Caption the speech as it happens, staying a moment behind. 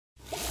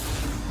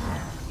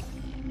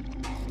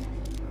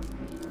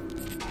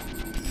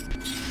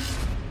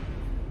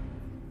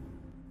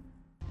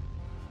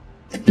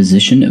The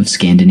position of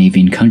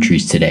Scandinavian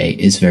countries today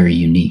is very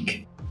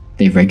unique.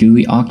 They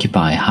regularly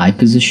occupy high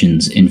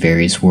positions in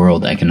various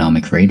world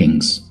economic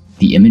ratings.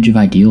 The image of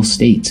ideal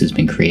states has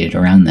been created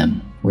around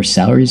them, where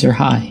salaries are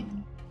high,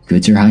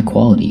 goods are high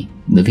quality,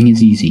 living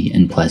is easy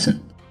and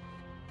pleasant.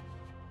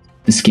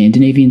 The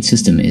Scandinavian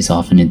system is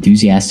often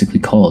enthusiastically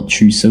called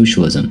true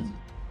socialism,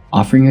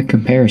 offering a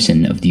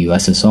comparison of the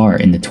USSR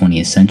in the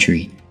 20th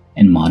century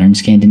and modern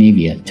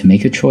Scandinavia to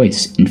make a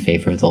choice in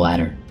favor of the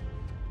latter.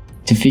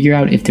 To figure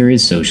out if there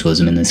is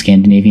socialism in the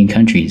Scandinavian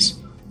countries,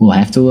 we'll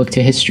have to look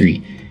to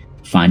history,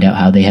 find out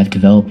how they have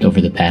developed over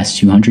the past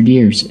 200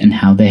 years and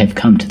how they have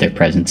come to their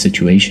present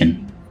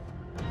situation.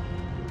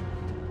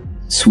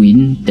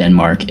 Sweden,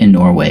 Denmark, and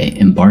Norway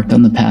embarked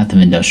on the path of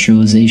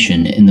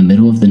industrialization in the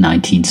middle of the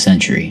 19th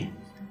century.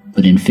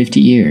 But in 50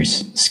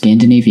 years,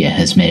 Scandinavia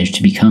has managed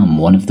to become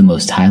one of the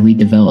most highly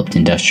developed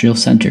industrial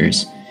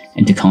centers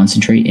and to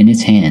concentrate in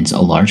its hands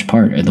a large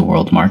part of the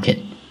world market.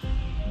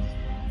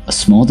 A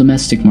small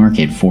domestic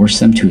market forced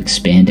them to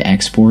expand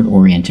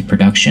export-oriented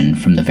production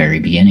from the very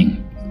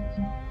beginning.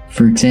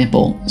 For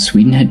example,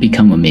 Sweden had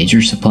become a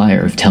major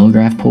supplier of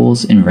telegraph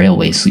poles and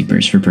railway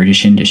sleepers for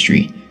British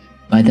industry,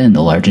 by then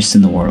the largest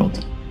in the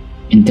world.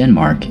 In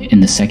Denmark,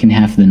 in the second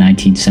half of the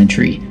 19th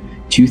century,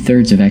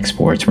 2/3 of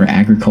exports were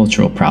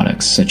agricultural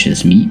products such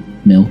as meat,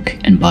 milk,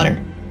 and butter.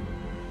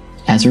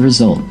 As a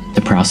result,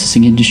 the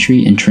processing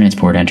industry and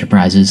transport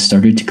enterprises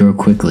started to grow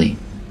quickly.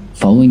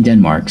 Following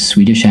Denmark,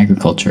 Swedish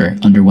agriculture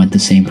underwent the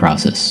same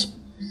process.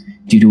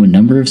 Due to a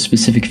number of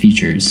specific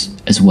features,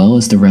 as well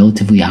as the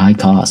relatively high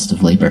cost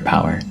of labor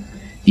power,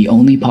 the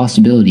only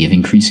possibility of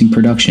increasing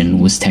production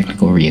was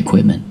technical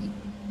re-equipment.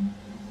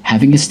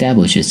 Having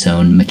established its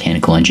own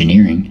mechanical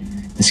engineering,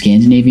 the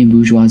Scandinavian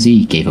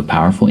bourgeoisie gave a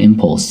powerful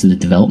impulse to the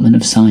development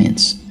of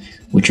science,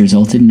 which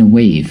resulted in a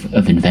wave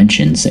of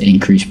inventions that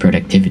increased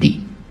productivity.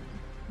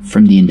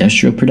 From the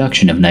industrial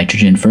production of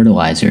nitrogen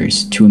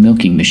fertilizers to a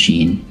milking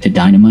machine to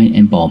dynamite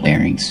and ball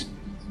bearings.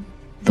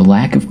 The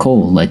lack of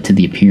coal led to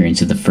the appearance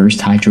of the first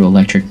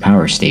hydroelectric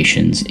power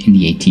stations in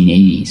the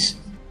 1880s.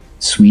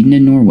 Sweden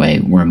and Norway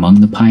were among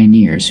the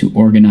pioneers who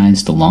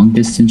organized the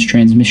long-distance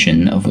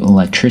transmission of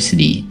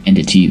electricity and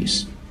its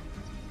use.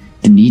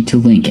 The need to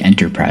link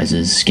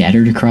enterprises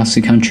scattered across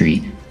the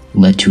country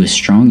led to a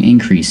strong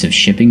increase of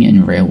shipping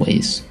and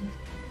railways.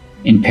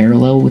 In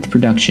parallel with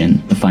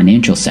production, the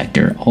financial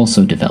sector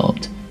also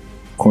developed.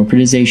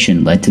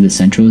 Corporatization led to the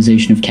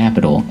centralization of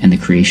capital and the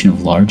creation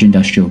of large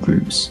industrial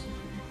groups.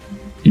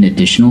 An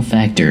additional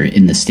factor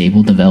in the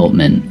stable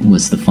development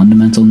was the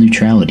fundamental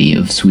neutrality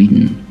of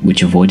Sweden,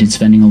 which avoided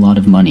spending a lot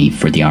of money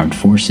for the armed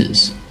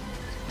forces.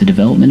 The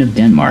development of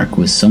Denmark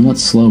was somewhat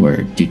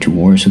slower due to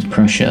wars with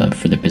Prussia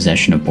for the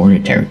possession of border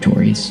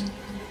territories.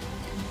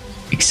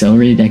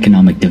 Accelerated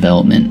economic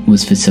development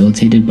was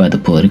facilitated by the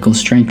political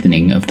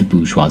strengthening of the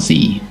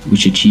bourgeoisie,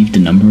 which achieved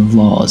a number of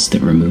laws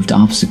that removed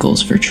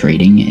obstacles for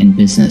trading and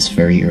business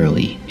very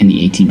early, in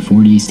the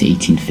 1840s to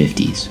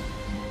 1850s.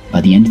 By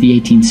the end of the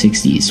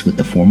 1860s, with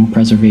the formal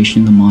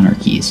preservation of the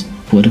monarchies,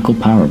 political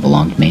power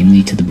belonged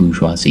mainly to the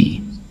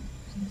bourgeoisie.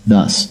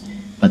 Thus,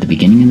 by the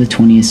beginning of the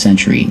 20th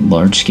century,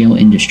 large-scale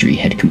industry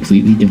had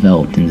completely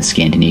developed in the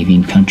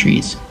Scandinavian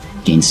countries,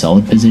 gained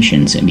solid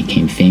positions, and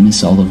became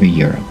famous all over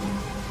Europe.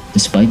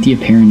 Despite the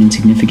apparent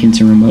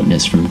insignificance and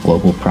remoteness from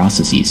global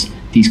processes,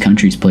 these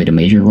countries played a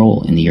major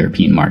role in the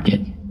European market.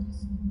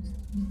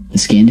 The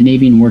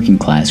Scandinavian working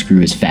class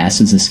grew as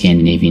fast as the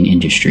Scandinavian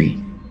industry.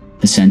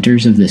 The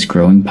centers of this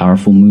growing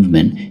powerful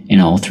movement in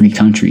all three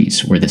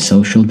countries were the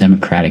social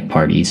democratic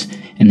parties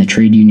and the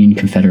trade union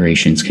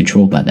confederations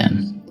controlled by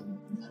them.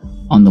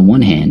 On the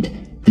one hand,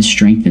 this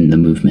strengthened the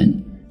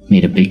movement,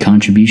 made a big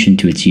contribution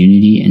to its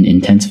unity and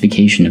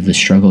intensification of the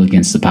struggle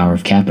against the power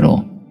of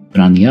capital,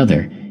 but on the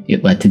other,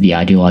 it led to the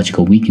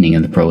ideological weakening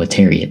of the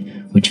proletariat,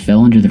 which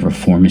fell under the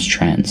reformist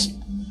trends.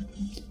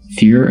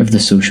 Fear of the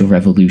social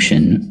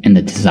revolution and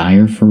the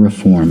desire for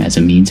reform as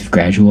a means of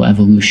gradual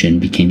evolution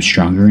became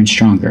stronger and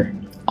stronger,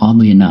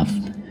 oddly enough,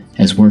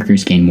 as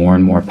workers gained more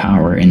and more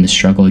power in the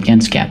struggle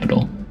against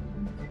capital.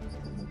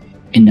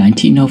 In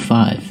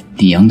 1905,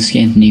 the young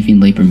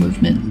Scandinavian labor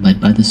movement, led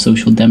by the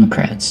Social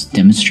Democrats,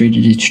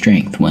 demonstrated its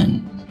strength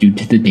when, due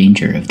to the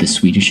danger of the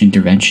Swedish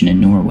intervention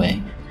in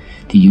Norway,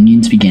 the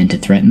unions began to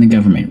threaten the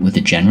government with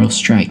a general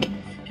strike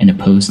and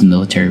oppose the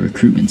military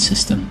recruitment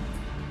system.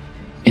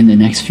 In the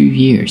next few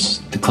years,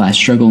 the class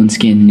struggle in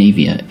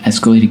Scandinavia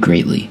escalated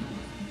greatly.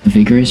 The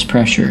vigorous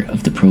pressure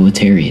of the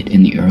proletariat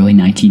in the early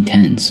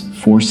 1910s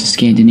forced the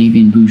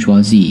Scandinavian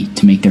bourgeoisie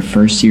to make their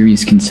first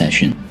serious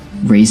concession,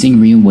 raising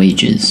real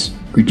wages,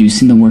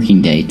 reducing the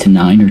working day to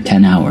 9 or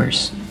 10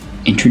 hours,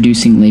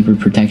 introducing labor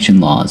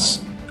protection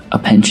laws, a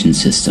pension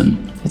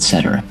system,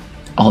 etc.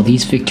 All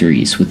these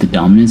victories, with the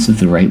dominance of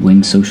the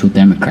right-wing Social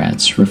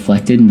Democrats,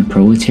 reflected in the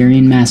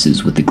proletarian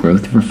masses with the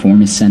growth of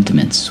reformist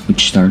sentiments,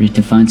 which started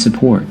to find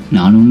support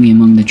not only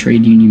among the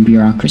trade union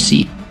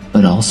bureaucracy,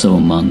 but also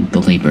among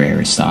the labor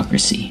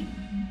aristocracy.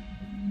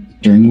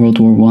 During World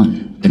War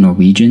I, the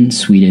Norwegian,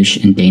 Swedish,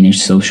 and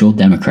Danish Social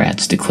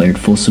Democrats declared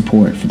full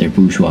support for their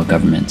bourgeois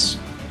governments.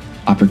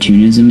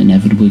 Opportunism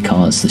inevitably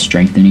caused the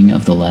strengthening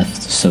of the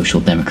left's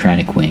social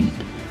democratic wing,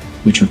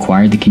 which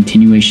required the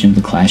continuation of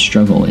the class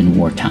struggle in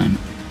wartime.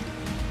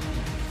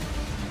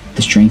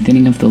 The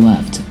strengthening of the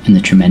left and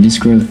the tremendous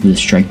growth of the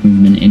strike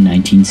movement in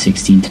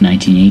 1916 to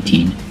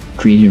 1918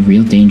 created a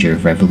real danger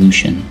of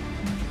revolution.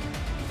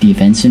 The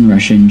events in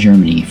Russia and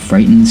Germany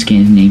frightened the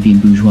Scandinavian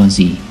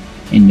bourgeoisie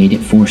and made it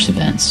force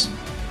events.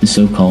 The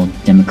so-called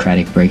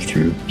democratic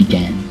breakthrough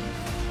began.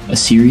 A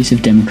series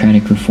of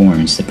democratic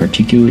reforms that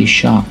particularly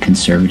shocked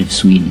conservative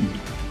Sweden.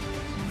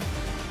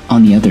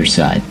 On the other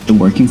side, the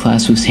working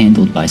class was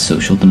handled by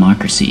social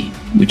democracy,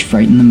 which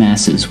frightened the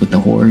masses with the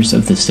horrors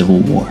of the Civil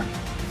War.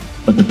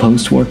 But the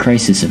post-war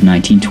crisis of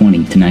 1920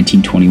 to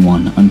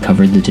 1921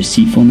 uncovered the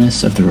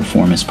deceitfulness of the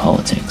reformist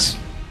politics.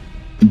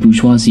 The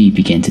bourgeoisie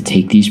began to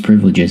take these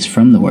privileges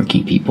from the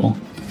working people,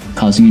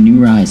 causing a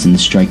new rise in the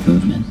strike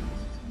movement.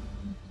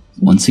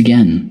 Once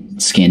again,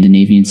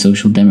 Scandinavian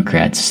social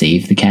democrats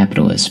saved the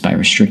capitalists by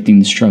restricting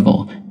the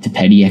struggle to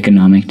petty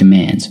economic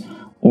demands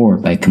or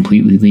by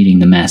completely leading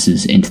the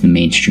masses into the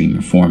mainstream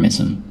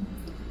reformism.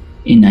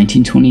 In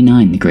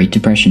 1929, the Great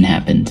Depression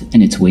happened,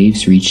 and its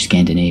waves reached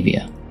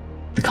Scandinavia.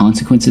 The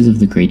consequences of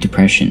the Great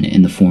Depression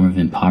in the form of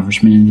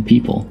impoverishment of the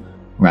people,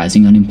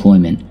 rising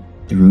unemployment,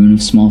 the ruin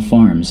of small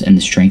farms, and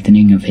the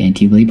strengthening of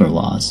anti-labor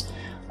laws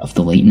of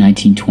the late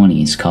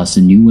 1920s caused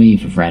a new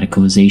wave of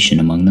radicalization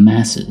among the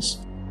masses.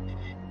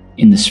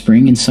 In the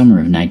spring and summer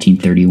of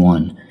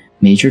 1931,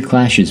 major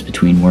clashes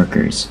between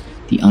workers,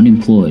 the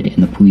unemployed,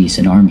 and the police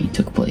and army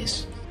took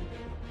place.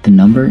 The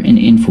number and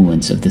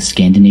influence of the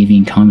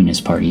Scandinavian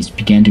communist parties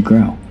began to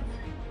grow.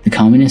 The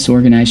communists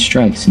organized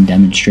strikes and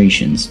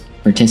demonstrations,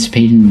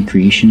 participated in the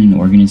creation and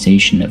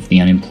organization of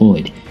the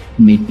unemployed,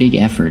 and made big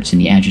efforts in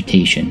the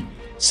agitation,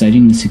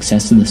 citing the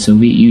success of the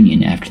Soviet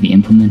Union after the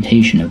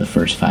implementation of the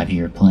first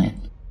 5-year plan.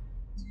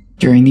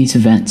 During these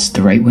events,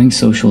 the right-wing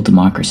social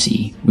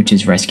democracy, which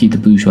has rescued the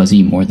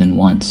bourgeoisie more than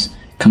once,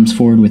 comes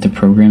forward with a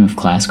program of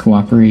class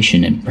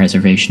cooperation and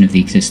preservation of the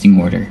existing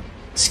order,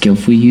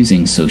 skillfully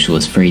using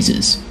socialist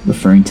phrases,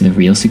 referring to the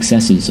real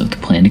successes of the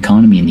planned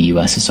economy in the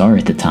USSR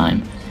at the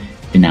time,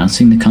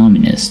 denouncing the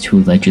communists who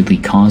allegedly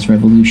caused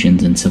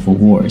revolutions and civil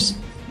wars.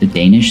 The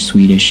Danish,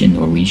 Swedish, and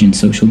Norwegian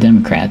Social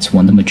Democrats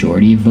won the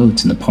majority of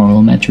votes in the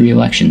parliamentary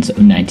elections of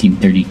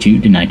 1932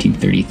 to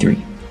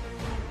 1933.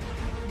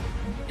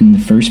 In the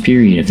first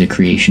period of the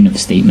creation of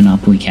state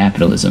monopoly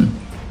capitalism,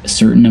 a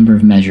certain number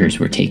of measures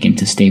were taken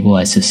to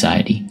stabilize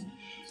society.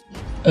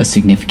 A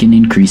significant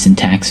increase in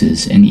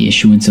taxes and the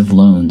issuance of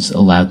loans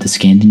allowed the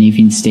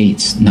Scandinavian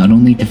states not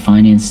only to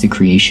finance the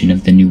creation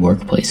of the new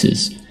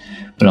workplaces,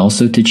 but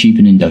also to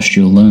cheapen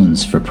industrial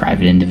loans for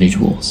private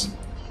individuals.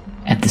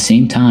 At the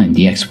same time,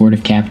 the export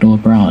of capital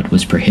abroad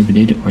was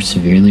prohibited or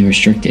severely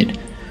restricted,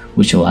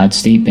 which allowed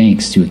state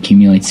banks to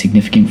accumulate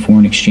significant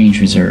foreign exchange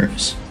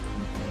reserves.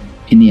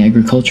 In the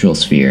agricultural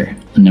sphere,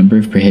 a number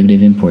of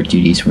prohibitive import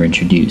duties were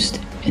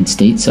introduced, and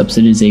state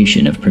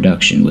subsidization of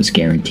production was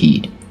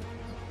guaranteed.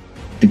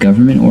 The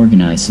government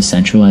organized the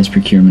centralized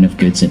procurement of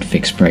goods at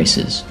fixed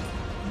prices.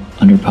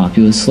 Under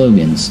populist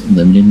slogans,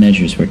 limited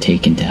measures were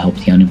taken to help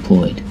the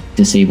unemployed,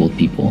 disabled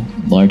people,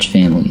 large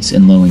families,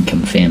 and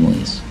low-income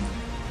families.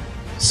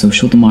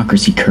 Social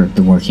democracy curbed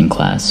the working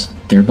class,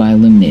 thereby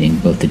eliminating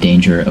both the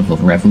danger of a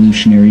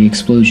revolutionary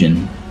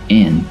explosion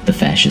and the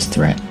fascist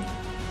threat.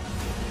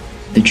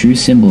 The true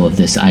symbol of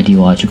this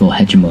ideological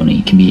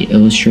hegemony can be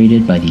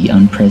illustrated by the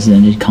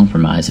unprecedented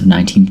compromise of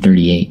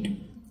 1938,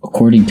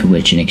 according to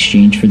which, in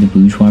exchange for the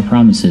bourgeois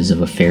promises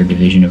of a fair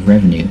division of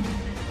revenue,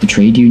 the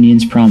trade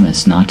unions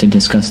promised not to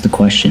discuss the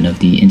question of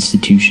the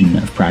institution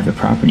of private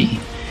property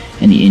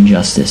and the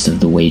injustice of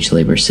the wage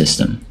labor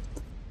system.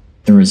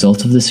 The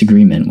result of this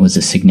agreement was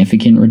a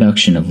significant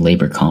reduction of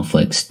labor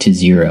conflicts to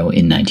zero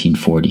in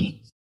 1940.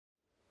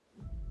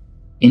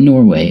 In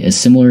Norway, a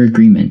similar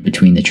agreement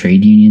between the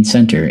Trade Union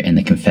Center and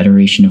the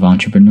Confederation of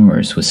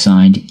Entrepreneurs was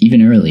signed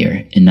even earlier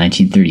in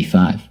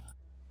 1935.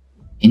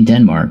 In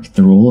Denmark,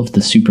 the role of the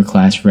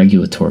superclass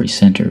regulatory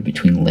center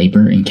between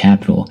labor and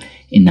capital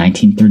in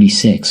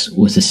 1936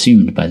 was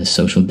assumed by the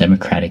Social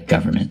Democratic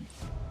government.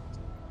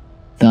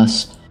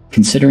 Thus,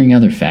 considering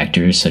other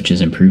factors such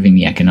as improving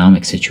the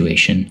economic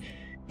situation,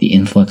 the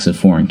influx of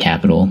foreign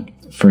capital,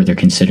 further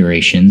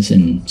considerations,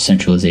 and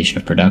centralization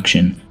of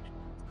production,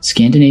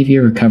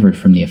 Scandinavia recovered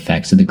from the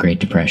effects of the Great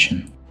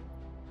Depression.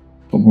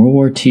 But World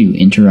War II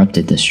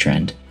interrupted this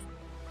trend.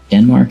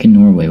 Denmark and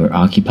Norway were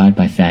occupied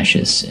by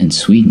fascists, and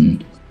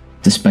Sweden,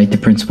 despite the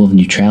principle of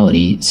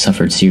neutrality,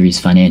 suffered serious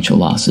financial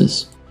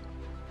losses.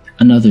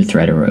 Another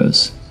threat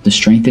arose. The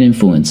strength and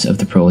influence of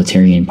the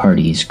proletarian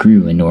parties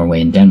grew in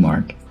Norway and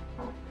Denmark.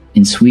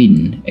 In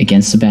Sweden,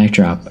 against the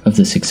backdrop of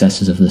the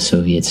successes of the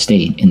Soviet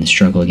state in the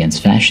struggle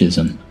against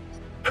fascism,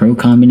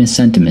 pro-communist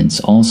sentiments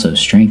also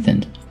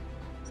strengthened.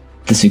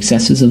 The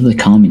successes of the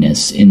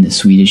communists in the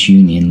Swedish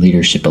Union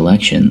leadership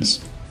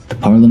elections, the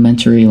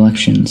parliamentary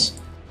elections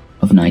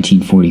of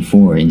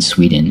 1944 in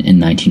Sweden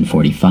and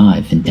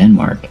 1945 in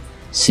Denmark,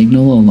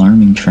 signal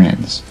alarming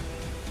trends.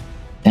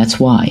 That's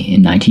why,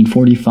 in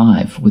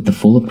 1945, with the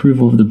full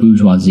approval of the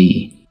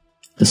bourgeoisie,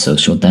 The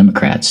Social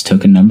Democrats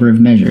took a number of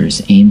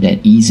measures aimed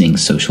at easing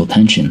social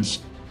tensions.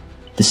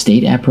 The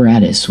state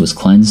apparatus was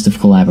cleansed of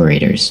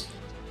collaborators.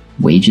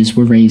 Wages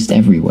were raised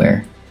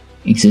everywhere.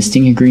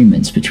 Existing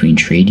agreements between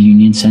trade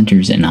union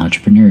centers and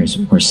entrepreneurs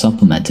were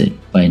supplemented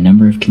by a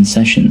number of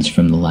concessions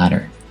from the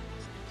latter.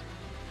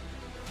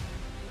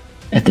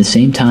 At the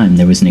same time,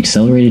 there was an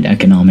accelerated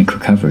economic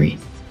recovery.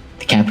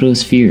 The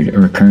capitalists feared a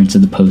recurrence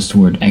of the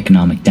post-war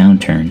economic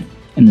downturn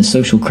and the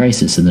social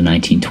crisis of the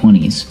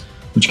 1920s,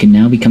 which could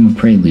now become a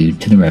prelude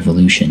to the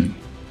revolution.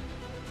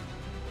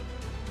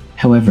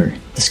 However,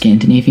 the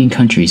Scandinavian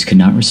countries could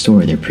not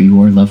restore their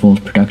pre-war level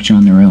of production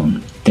on their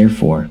own.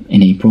 Therefore,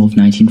 in April of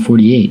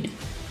 1948,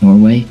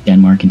 Norway,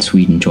 Denmark, and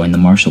Sweden joined the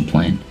Marshall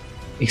Plan,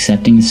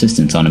 accepting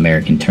assistance on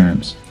American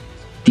terms.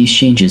 These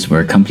changes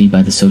were accompanied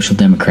by the Social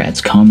Democrats'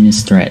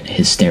 communist threat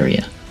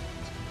hysteria.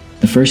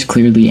 The first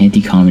clearly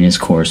anti-communist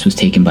course was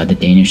taken by the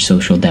Danish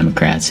Social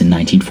Democrats in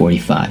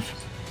 1945.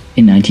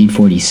 In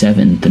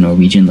 1947, the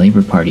Norwegian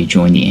Labour Party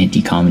joined the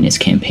anti-communist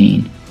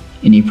campaign.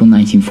 In April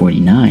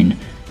 1949,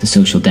 the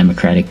Social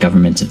Democratic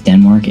governments of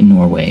Denmark and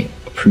Norway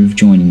approved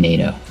joining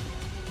NATO.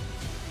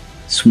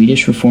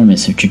 Swedish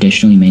reformists have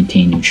traditionally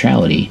maintained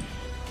neutrality.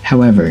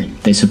 However,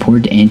 they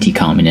supported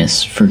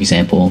anti-communists, for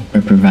example, by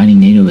providing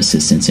NATO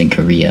assistance in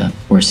Korea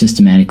or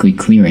systematically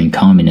clearing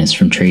communists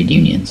from trade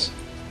unions.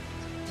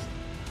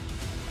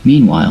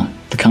 Meanwhile,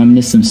 the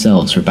communists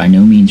themselves were by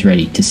no means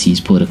ready to seize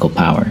political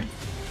power.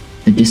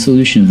 The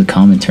dissolution of the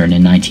Comintern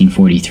in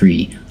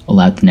 1943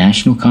 allowed the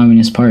national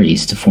communist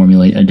parties to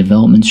formulate a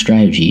development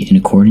strategy in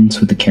accordance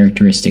with the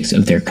characteristics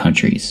of their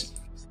countries.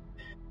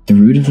 The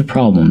root of the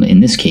problem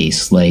in this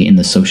case lay in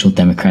the social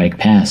democratic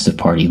past of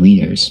party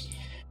leaders,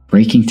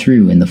 breaking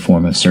through in the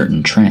form of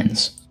certain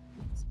trends.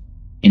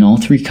 In all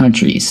three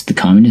countries, the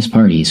communist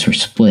parties were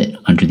split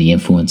under the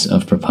influence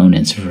of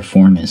proponents of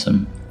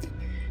reformism.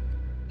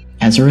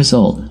 As a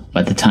result,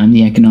 by the time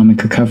the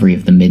economic recovery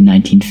of the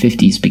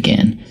mid-1950s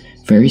began,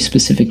 very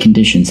specific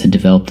conditions had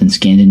developed in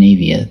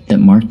Scandinavia that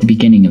marked the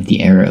beginning of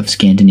the era of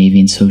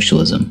Scandinavian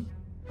socialism.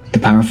 The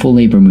powerful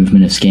labor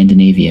movement of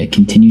Scandinavia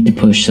continued to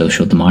push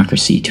social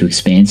democracy to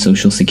expand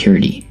social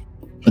security,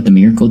 but the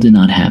miracle did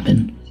not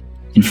happen.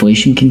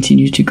 Inflation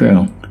continued to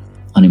grow,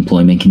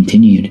 unemployment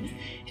continued,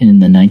 and in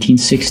the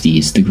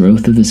 1960s the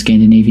growth of the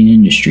Scandinavian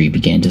industry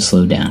began to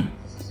slow down.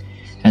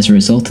 As a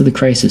result of the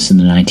crisis in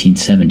the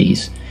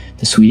 1970s,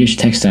 the Swedish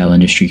textile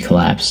industry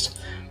collapsed.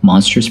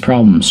 Monstrous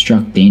problems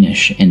struck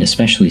Danish and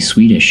especially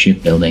Swedish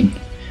shipbuilding,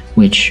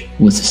 which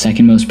was the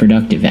second most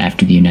productive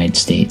after the United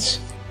States.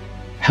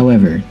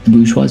 However, the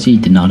bourgeoisie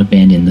did not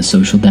abandon the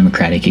social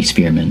democratic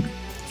experiment.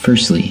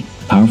 Firstly,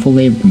 the powerful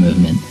labor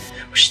movement,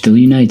 which still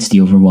unites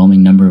the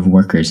overwhelming number of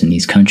workers in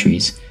these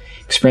countries,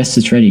 expressed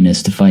its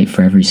readiness to fight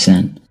for every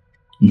cent.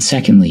 And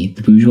secondly,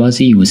 the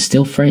bourgeoisie was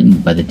still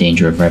frightened by the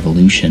danger of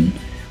revolution,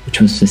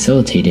 which was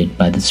facilitated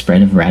by the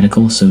spread of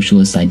radical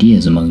socialist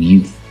ideas among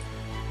youth.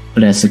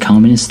 But as the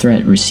communist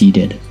threat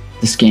receded,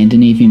 the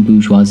Scandinavian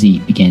bourgeoisie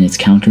began its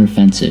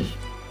counter-offensive.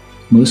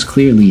 Most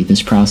clearly,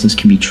 this process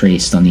can be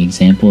traced on the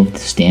example of the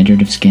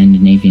standard of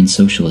Scandinavian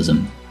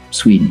socialism,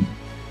 Sweden.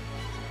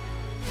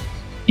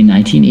 In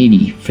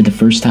 1980, for the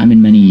first time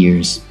in many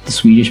years, the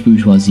Swedish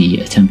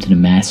bourgeoisie attempted a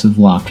massive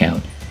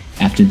lockout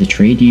after the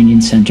trade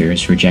union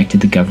centers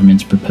rejected the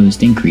government's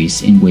proposed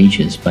increase in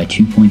wages by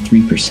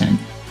 2.3%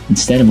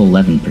 instead of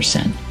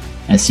 11%,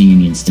 as the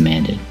unions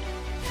demanded.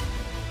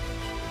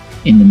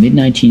 In the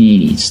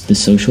mid-1980s, the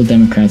Social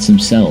Democrats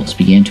themselves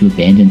began to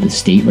abandon the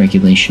state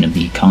regulation of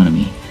the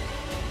economy.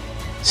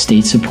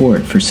 State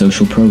support for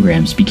social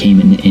programs became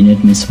an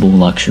inadmissible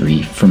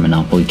luxury for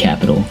monopoly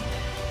capital,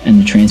 and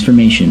the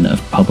transformation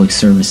of public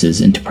services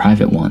into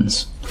private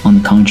ones, on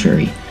the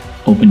contrary,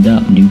 opened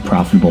up new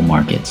profitable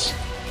markets.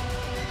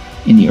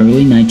 In the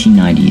early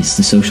 1990s,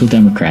 the Social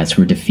Democrats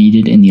were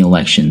defeated in the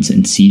elections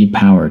and ceded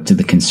power to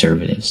the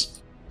Conservatives.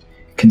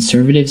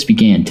 Conservatives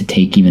began to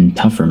take even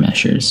tougher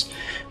measures,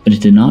 but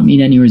it did not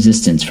meet any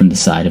resistance from the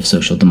side of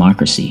social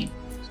democracy.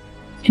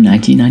 In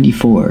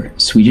 1994,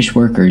 Swedish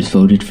workers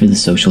voted for the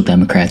Social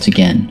Democrats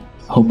again,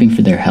 hoping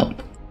for their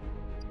help.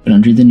 But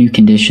under the new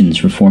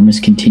conditions, reformers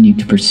continued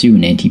to pursue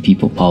an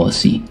anti-people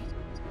policy.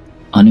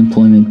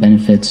 Unemployment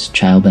benefits,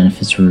 child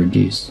benefits were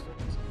reduced,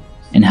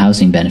 and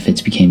housing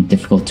benefits became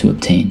difficult to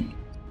obtain.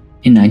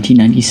 In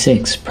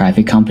 1996,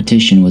 private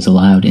competition was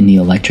allowed in the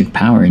electric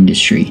power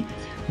industry,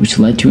 which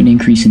led to an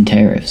increase in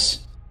tariffs.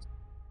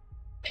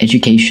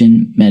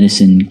 Education,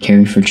 medicine,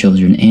 care for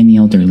children, and the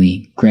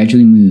elderly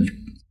gradually moved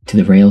to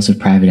the rails of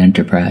private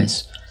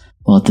enterprise,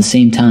 while at the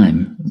same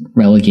time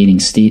relegating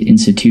state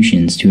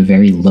institutions to a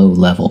very low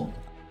level.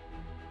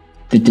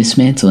 The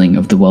dismantling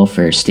of the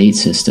welfare state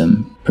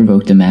system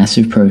provoked a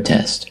massive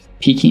protest,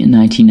 peaking in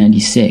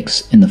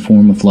 1996 in the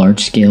form of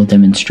large-scale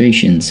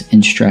demonstrations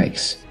and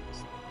strikes.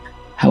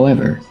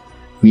 However,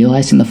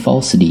 realizing the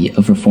falsity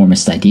of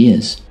reformist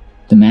ideas,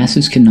 the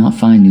masses could not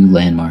find new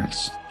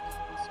landmarks.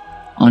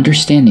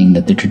 Understanding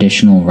that the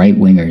traditional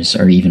right-wingers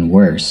are even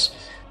worse,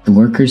 the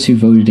workers who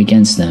voted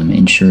against them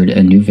ensured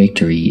a new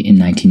victory in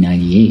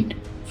 1998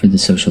 for the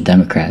Social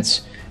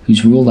Democrats,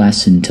 whose rule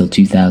lasted until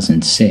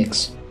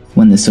 2006,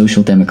 when the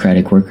Social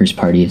Democratic Workers'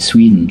 Party of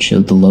Sweden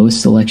showed the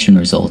lowest election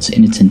results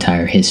in its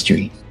entire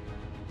history.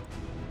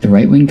 The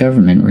right-wing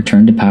government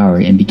returned to power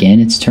and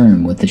began its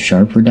term with a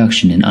sharp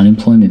reduction in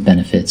unemployment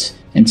benefits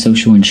and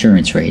social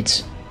insurance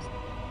rates.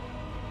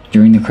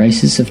 During the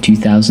crisis of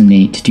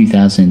 2008 to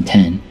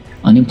 2010,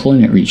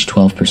 unemployment reached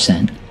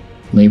 12%,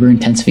 labor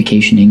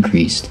intensification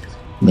increased,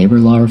 labor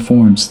law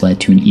reforms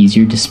led to an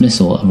easier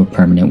dismissal of a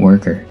permanent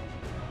worker.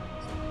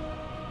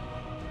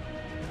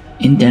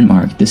 In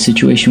Denmark, the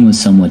situation was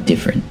somewhat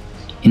different.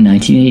 In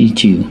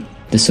 1982,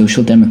 the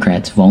Social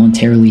Democrats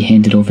voluntarily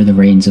handed over the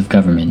reins of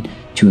government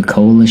to a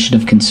coalition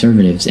of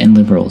conservatives and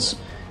liberals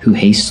who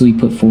hastily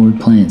put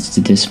forward plans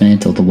to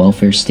dismantle the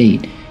welfare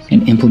state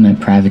and implement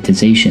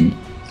privatization,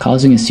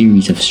 causing a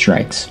series of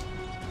strikes.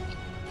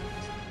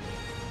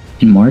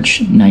 In March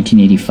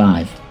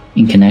 1985,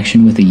 in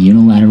connection with a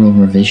unilateral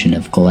revision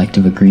of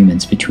collective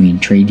agreements between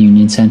trade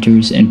union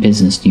centers and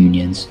business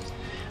unions,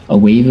 a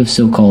wave of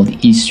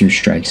so-called Easter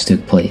strikes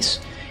took place,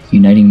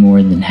 uniting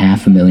more than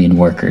 500,000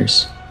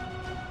 workers.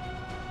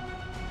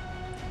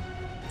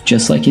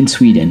 Just like in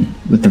Sweden,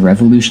 with the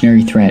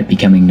revolutionary threat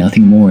becoming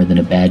nothing more than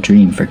a bad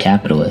dream for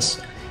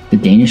capitalists, the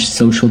Danish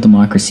social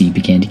democracy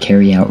began to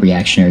carry out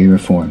reactionary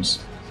reforms.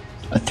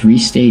 A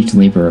three-stage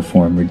labor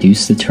reform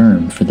reduced the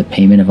term for the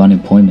payment of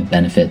unemployment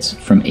benefits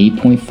from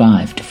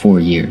 8.5 to 4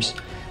 years.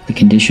 The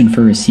condition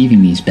for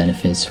receiving these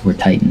benefits were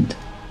tightened.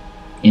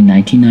 In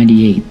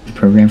 1998, the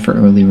program for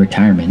early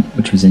retirement,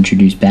 which was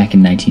introduced back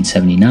in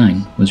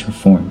 1979, was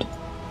reformed.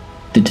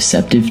 The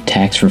deceptive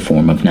tax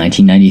reform of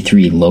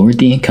 1993 lowered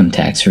the income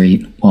tax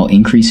rate while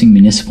increasing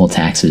municipal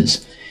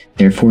taxes,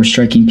 therefore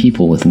striking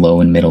people with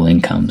low and middle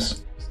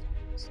incomes.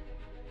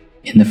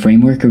 In the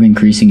framework of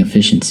increasing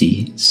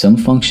efficiency, some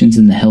functions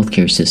in the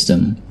healthcare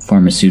system,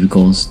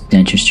 pharmaceuticals,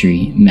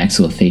 dentistry,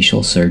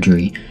 maxillofacial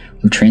surgery,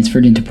 were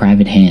transferred into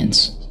private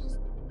hands.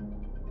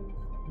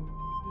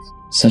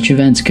 Such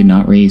events could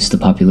not raise the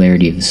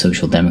popularity of the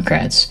Social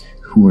Democrats,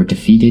 who were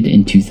defeated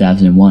in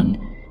 2001,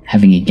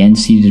 having again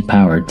ceded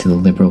power to the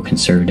liberal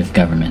conservative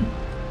government.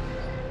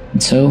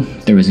 And so,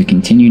 there was a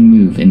continued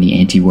move in the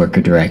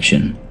anti-worker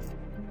direction.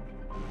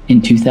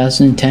 In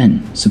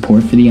 2010,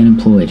 support for the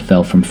unemployed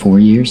fell from 4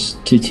 years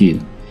to 2,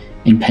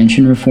 and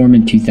pension reform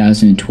in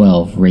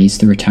 2012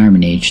 raised the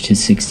retirement age to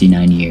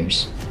 69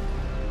 years.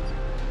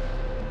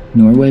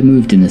 Norway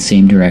moved in the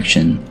same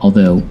direction,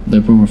 although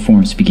liberal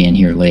reforms began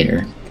here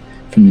later,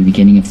 from the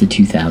beginning of the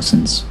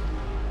 2000s.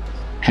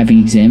 Having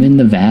examined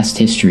the vast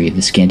history of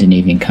the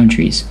Scandinavian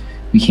countries,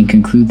 we can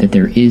conclude that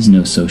there is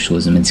no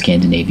socialism in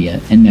Scandinavia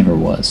and never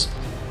was.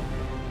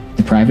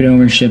 The private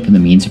ownership of the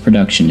means of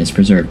production is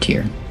preserved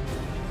here.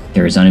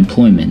 There is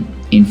unemployment,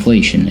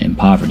 inflation, and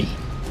poverty.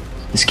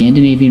 The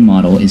Scandinavian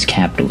model is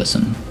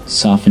capitalism,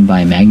 softened by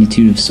a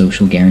magnitude of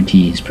social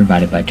guarantees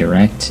provided by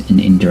direct and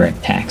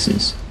indirect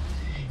taxes.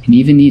 And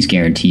even these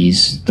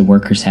guarantees, the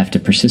workers have to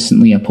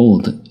persistently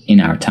uphold in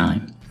our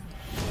time.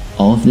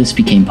 All of this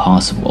became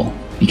possible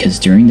because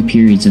during the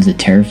periods of the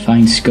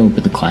terrifying scope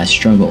of the class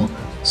struggle,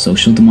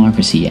 social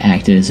democracy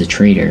acted as a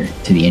traitor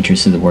to the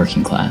interests of the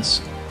working class.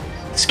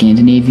 The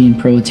Scandinavian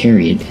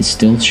proletariat is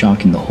still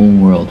shocking the whole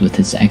world with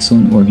its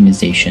excellent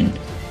organization,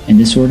 and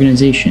this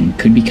organization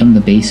could become the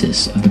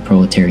basis of the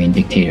proletarian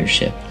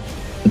dictatorship.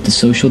 But the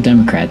Social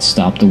Democrats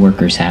stopped the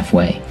workers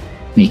halfway,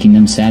 making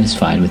them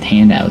satisfied with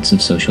handouts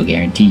of social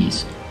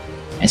guarantees.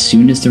 As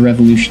soon as the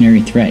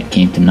revolutionary threat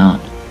came to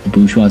naught, the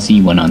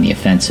bourgeoisie went on the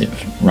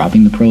offensive,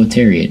 robbing the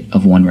proletariat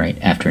of one right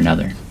after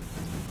another.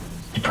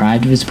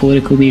 Deprived of its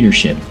political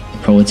leadership, the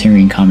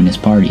Proletarian Communist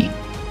Party,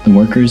 the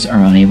workers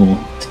are unable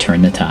to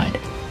turn the tide.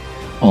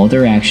 All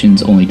their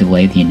actions only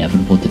delay the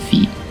inevitable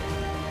defeat.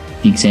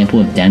 The example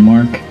of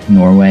Denmark,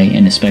 Norway,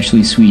 and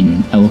especially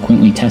Sweden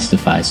eloquently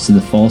testifies to the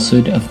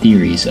falsehood of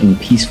theories of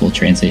a peaceful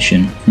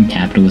transition from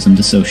capitalism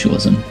to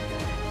socialism.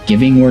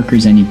 Giving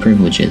workers any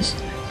privileges,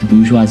 the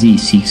bourgeoisie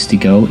seeks to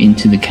go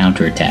into the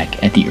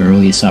counterattack at the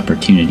earliest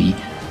opportunity,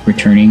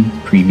 returning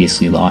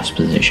previously lost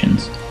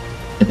positions.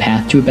 The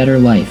path to a better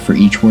life for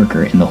each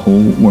worker and the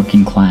whole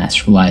working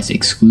class relies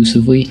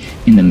exclusively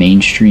in the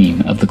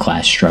mainstream of the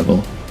class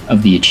struggle,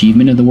 of the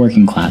achievement of the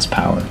working class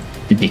power,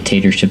 the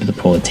dictatorship of the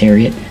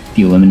proletariat,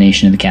 the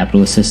elimination of the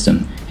capitalist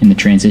system, and the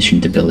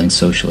transition to building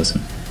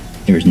socialism.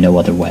 There is no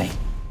other way.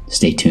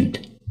 Stay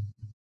tuned.